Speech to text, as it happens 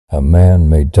A man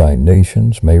may die,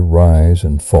 nations may rise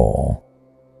and fall,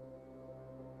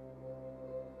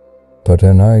 but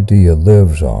an idea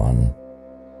lives on.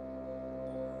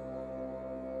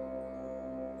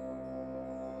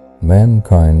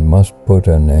 Mankind must put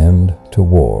an end to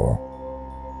war,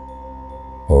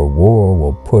 or war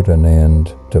will put an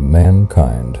end to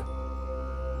mankind.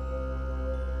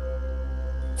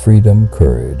 Freedom,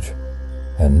 courage,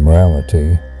 and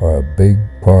morality are a big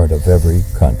part of every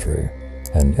country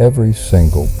and every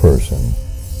single person.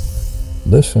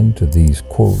 Listen to these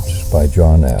quotes by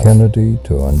John F. Kennedy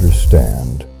to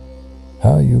understand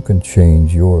how you can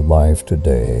change your life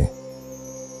today.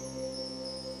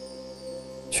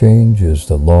 Change is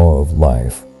the law of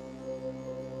life,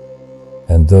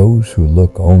 and those who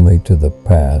look only to the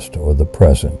past or the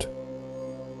present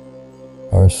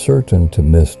are certain to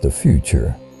miss the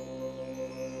future.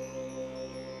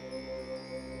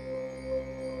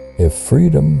 If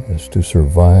freedom is to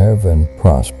survive and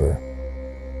prosper,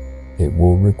 it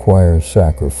will require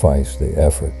sacrifice, the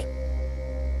effort,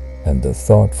 and the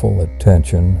thoughtful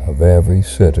attention of every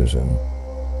citizen.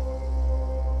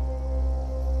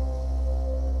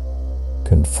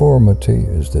 Conformity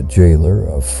is the jailer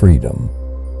of freedom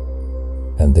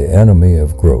and the enemy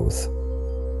of growth.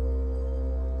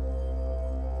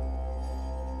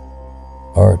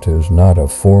 Art is not a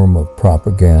form of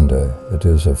propaganda, it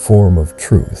is a form of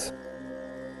truth.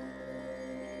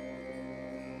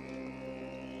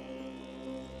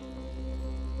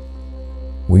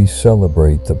 We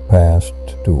celebrate the past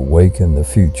to awaken the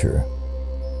future.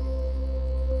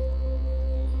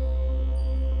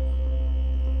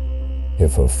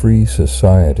 If a free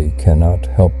society cannot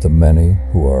help the many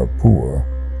who are poor,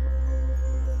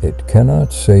 it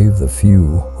cannot save the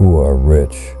few who are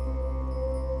rich.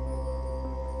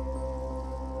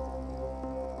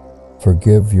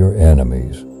 Forgive your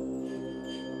enemies,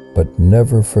 but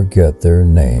never forget their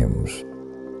names.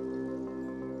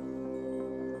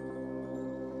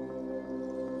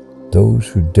 Those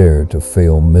who dare to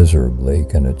fail miserably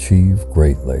can achieve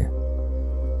greatly.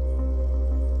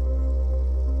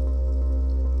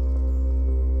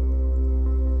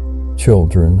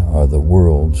 Children are the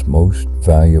world's most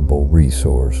valuable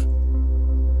resource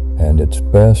and its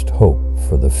best hope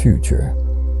for the future.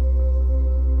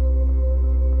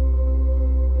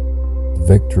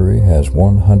 Victory has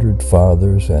 100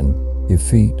 fathers and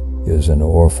defeat is an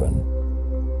orphan.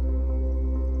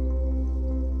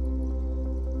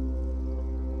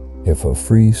 If a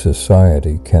free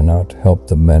society cannot help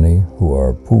the many who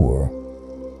are poor,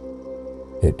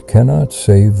 it cannot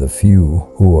save the few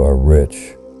who are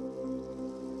rich.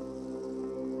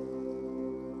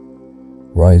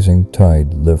 Rising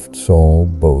tide lifts all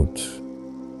boats.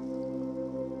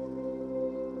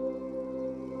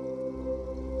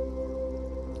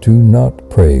 Do not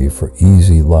pray for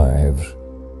easy lives.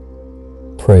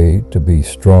 Pray to be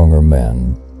stronger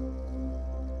men.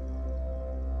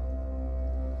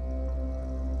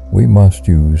 We must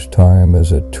use time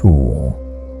as a tool,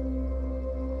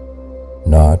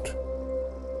 not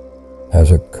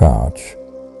as a couch.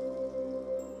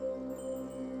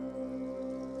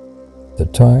 The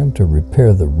time to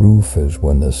repair the roof is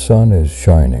when the sun is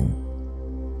shining.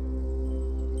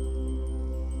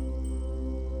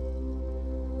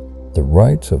 The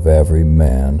rights of every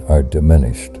man are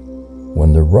diminished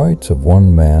when the rights of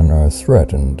one man are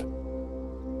threatened.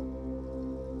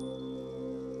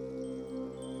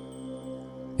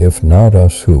 If not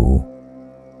us, who?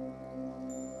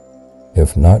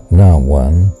 If not now,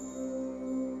 when?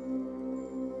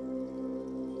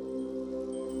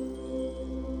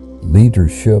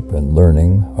 Leadership and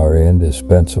learning are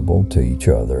indispensable to each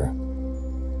other.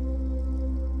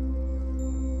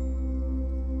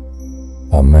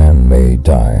 A man may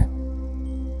die,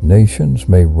 nations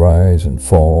may rise and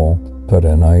fall, but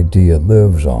an idea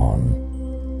lives on.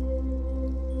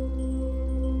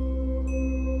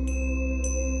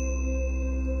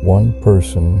 One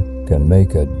person can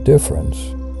make a difference,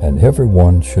 and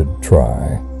everyone should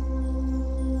try.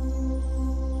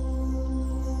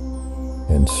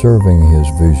 In serving his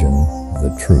vision of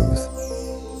the truth,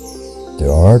 the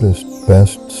artist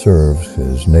best serves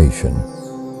his nation.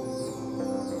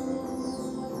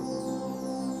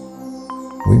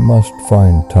 We must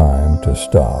find time to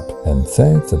stop and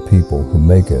thank the people who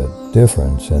make a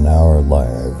difference in our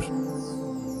lives.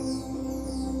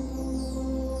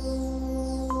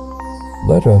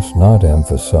 Let us not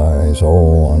emphasize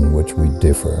all on which we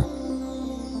differ,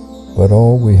 but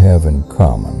all we have in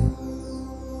common.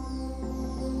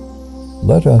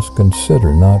 Let us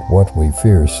consider not what we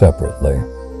fear separately,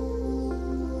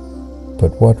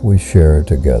 but what we share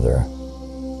together.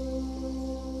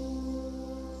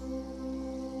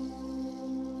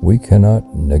 We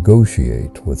cannot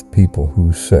negotiate with people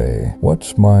who say,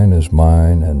 "What's mine is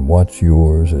mine and what's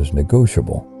yours is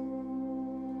negotiable."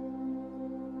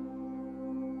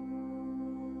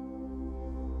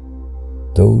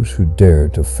 Those who dare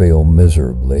to fail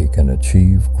miserably can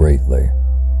achieve greatly.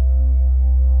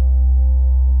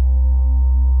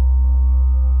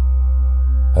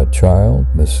 A child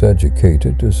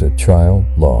miseducated is a child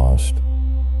lost.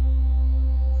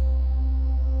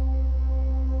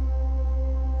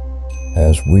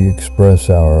 As we express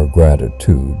our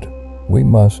gratitude, we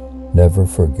must never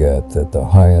forget that the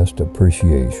highest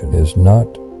appreciation is not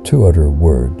to utter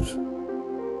words,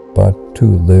 but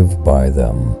to live by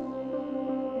them.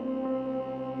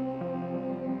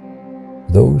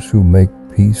 Those who make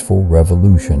peaceful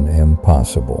revolution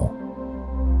impossible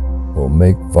will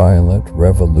make violent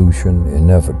revolution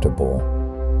inevitable.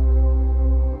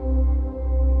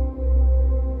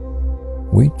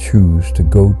 We choose to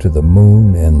go to the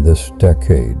moon in this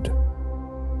decade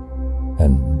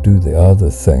and do the other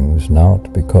things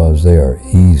not because they are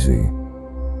easy,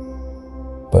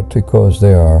 but because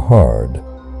they are hard.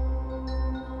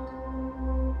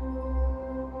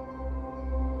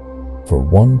 For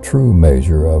one true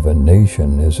measure of a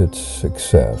nation is its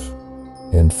success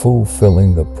in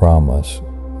fulfilling the promise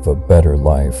of a better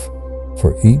life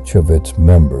for each of its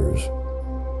members.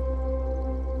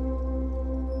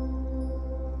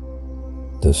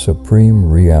 The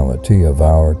supreme reality of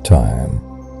our time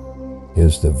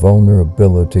is the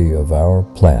vulnerability of our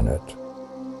planet.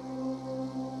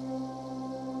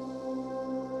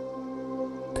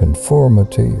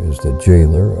 Conformity is the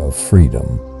jailer of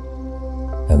freedom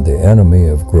and the enemy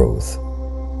of growth.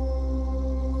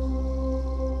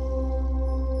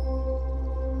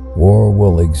 War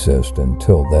will exist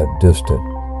until that distant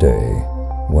day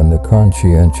when the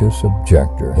conscientious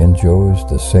objector enjoys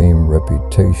the same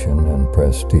reputation and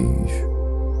prestige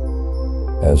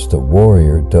as the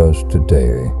warrior does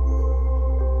today.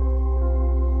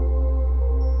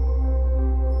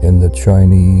 In the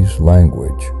Chinese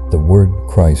language, the word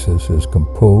crisis is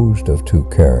composed of two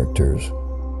characters,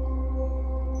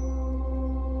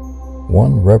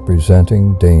 one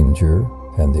representing danger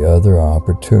and the other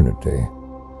opportunity.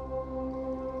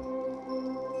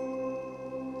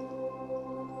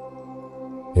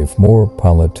 If more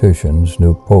politicians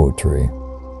knew poetry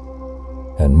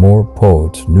and more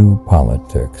poets knew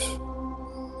politics,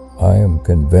 I am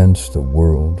convinced the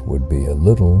world would be a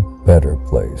little better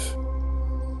place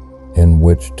in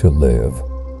which to live.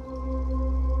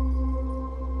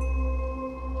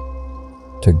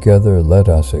 Together let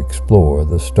us explore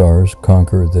the stars,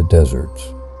 conquer the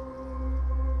deserts,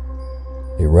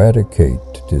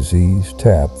 eradicate disease,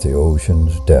 tap the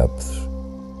ocean's depths,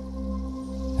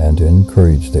 and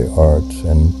encourage the arts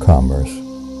and commerce.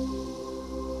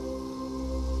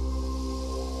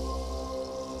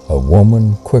 A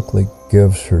woman quickly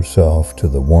gives herself to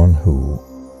the one who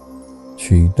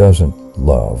she doesn't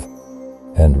love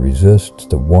and resists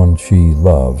the one she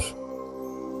loves,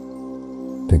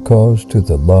 because to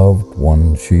the loved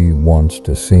one she wants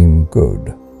to seem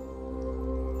good,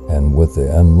 and with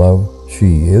the unloved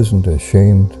she isn't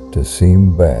ashamed to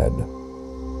seem bad.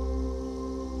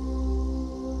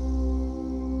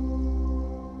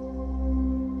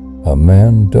 A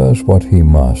man does what he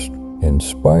must, in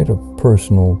spite of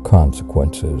personal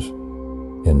consequences,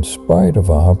 in spite of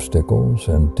obstacles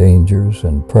and dangers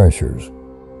and pressures.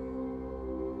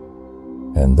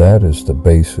 And that is the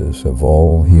basis of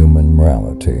all human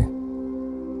morality.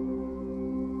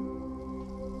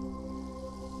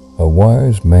 A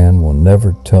wise man will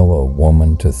never tell a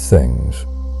woman to things.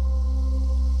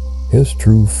 His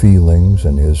true feelings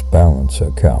and his balance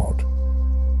account.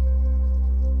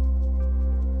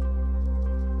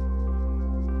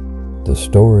 The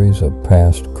stories of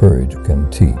past courage can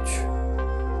teach.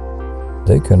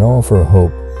 They can offer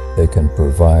hope, they can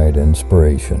provide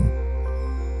inspiration,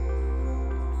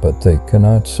 but they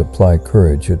cannot supply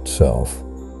courage itself.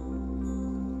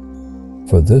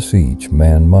 For this each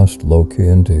man must look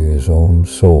into his own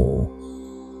soul.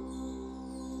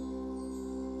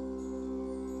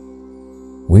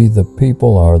 We the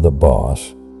people are the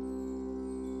boss,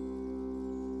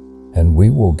 and we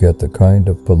will get the kind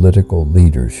of political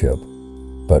leadership,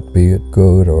 but be it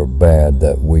good or bad,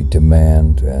 that we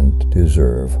demand and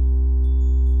deserve.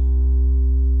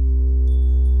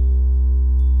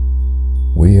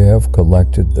 We have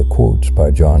collected the quotes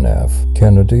by John F.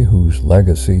 Kennedy, whose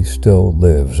legacy still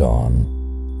lives on,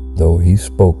 though he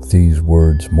spoke these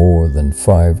words more than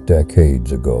 5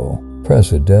 decades ago.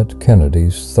 President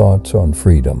Kennedy's thoughts on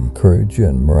freedom, courage,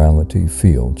 and morality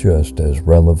feel just as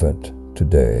relevant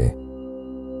today.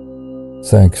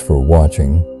 Thanks for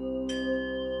watching.